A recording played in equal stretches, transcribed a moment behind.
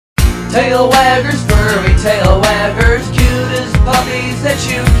Tail waggers, furry tail waggers, cutest puppies that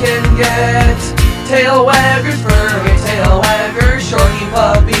you can get. Tail waggers, furry tail waggers, Shorkie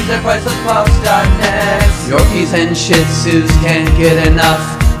puppies at pricelesspups.net. Yorkies and Shih Tzus can't get enough,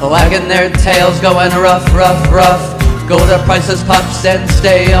 wagging their tails, going rough, rough, rough. Go to Priceless Pups and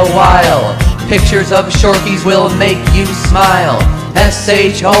stay a while. Pictures of Shorkies will make you smile.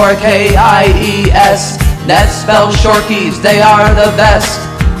 Shorkies, that spells Shorkies, they are the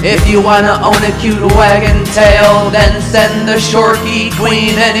best. If you wanna own a cute wagging tail, then send the Shorkie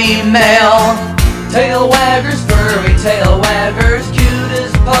Queen an email. Tail waggers, furry tail waggers,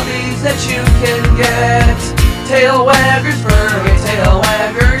 cutest puppies that you can get. Tail waggers, furry tail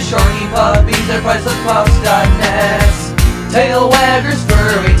waggers, Shorkie puppies at pricelesspups.net. Tail waggers,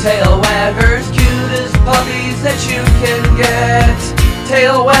 furry tail waggers, cutest puppies that you can get.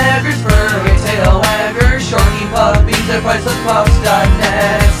 Tail waggers, furry tail waggers, Shorkie puppies at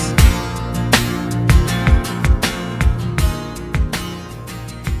pricelesspups.net.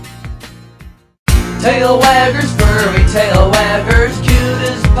 Tail waggers, furry tail waggers,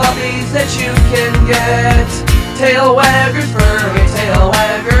 cutest puppies that you can get. Tail waggers, furry tail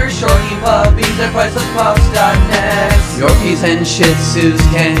waggers, Shorkie puppies at pricelesspups.net. Yorkies and Shih Tzus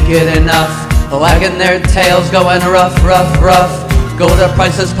can't get enough, wagging their tails, going rough, rough, rough. Go to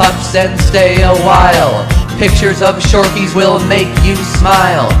Priceless Pups and stay a while. Pictures of Shorkies will make you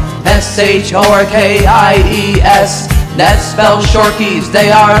smile. Shorkies, that spells Shorkies, they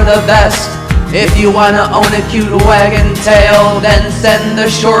are the best. If you wanna own a cute wagging tail, then send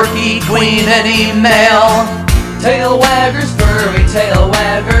the Shorkie Queen an email. Tail waggers, furry tail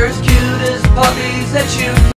waggers, cutest puppies that you